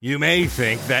You may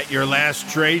think that your last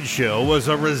trade show was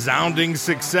a resounding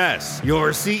success. Your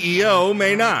CEO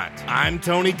may not. I'm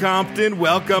Tony Compton.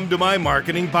 Welcome to my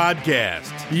marketing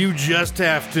podcast. You just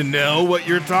have to know what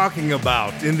you're talking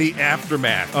about in the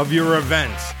aftermath of your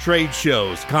events, trade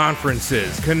shows,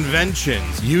 conferences,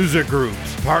 conventions, user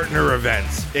groups, partner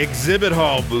events, exhibit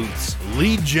hall booths,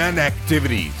 lead gen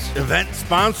activities, event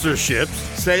sponsorships,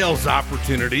 sales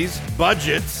opportunities,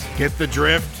 budgets. Get the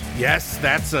drift? Yes,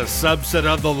 that's a subset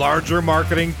of the larger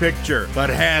marketing picture, but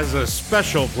has a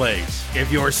special place.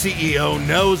 If your CEO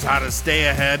knows how to stay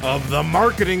ahead of the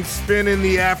marketing spin in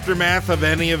the aftermath of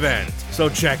any event. So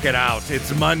check it out.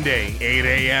 It's Monday, 8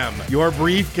 a.m. Your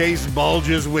briefcase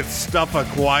bulges with stuff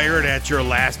acquired at your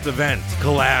last event.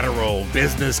 Collateral,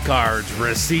 business cards,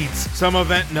 receipts, some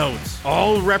event notes,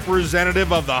 all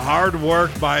representative of the hard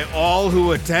work by all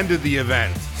who attended the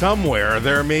event. Somewhere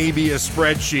there may be a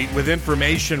spreadsheet with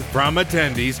information from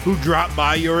attendees who dropped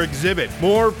by your exhibit.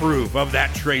 More proof of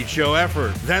that trade show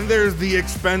effort. Then there's the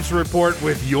expense report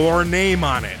with your name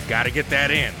on it. Gotta get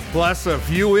that in. Plus a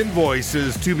few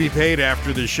invoices to be paid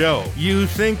after the show. You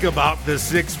think about the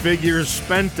 6 figures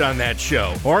spent on that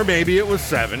show. Or maybe it was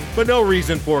 7, but no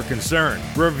reason for concern.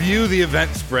 Review the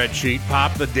event spreadsheet,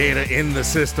 pop the data in the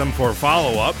system for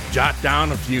follow-up, jot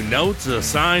down a few notes,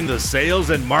 assign the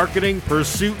sales and marketing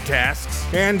pursuit tasks,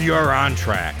 and you're on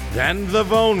track. Then the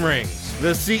phone rings.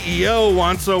 The CEO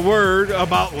wants a word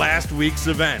about last week's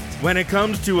event. When it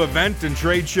comes to event and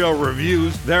trade show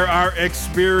reviews, there are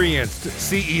experienced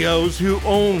CEOs who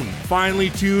own finely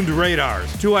tuned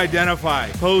radars to identify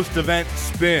post-event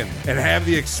spin and have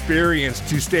the experience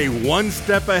to stay one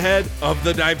step ahead of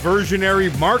the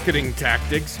diversionary marketing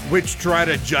tactics which try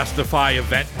to justify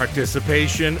event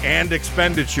participation and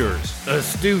expenditures.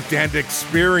 Astute and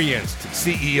experienced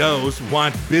CEOs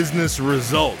want business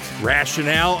results,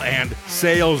 rationale, and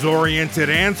sales-oriented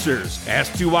answers as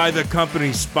to why the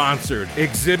company sponsored,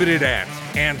 exhibited at,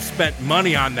 and spent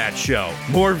money on that show.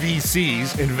 More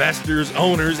VCs, investors,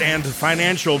 owners, and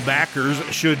financial backers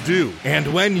should do.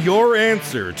 And when your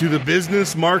answer to the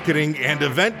business, marketing, and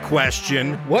event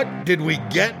question, what did we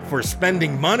get for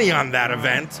spending money on that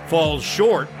event, falls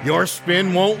short, your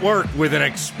spin won't work with an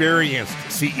experienced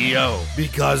CEO.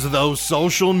 Because those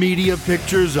social media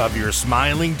pictures of your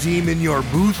smiling team in your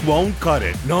booth won't cut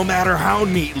it, no matter how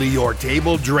neatly your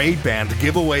table drape and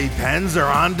giveaway pens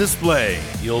are on display.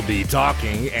 You'll be talking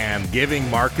and giving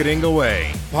marketing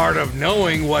away. Part of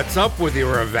knowing what's up with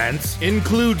your events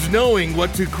includes knowing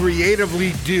what to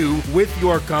creatively do with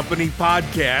your company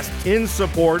podcast in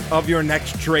support of your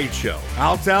next trade show.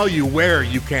 I'll tell you where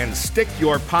you can stick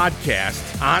your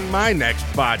podcast on my next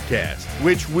podcast,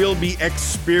 which will be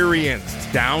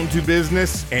experienced, down to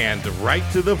business, and right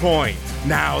to the point.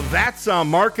 Now that's a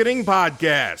marketing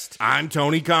podcast. I'm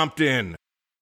Tony Compton.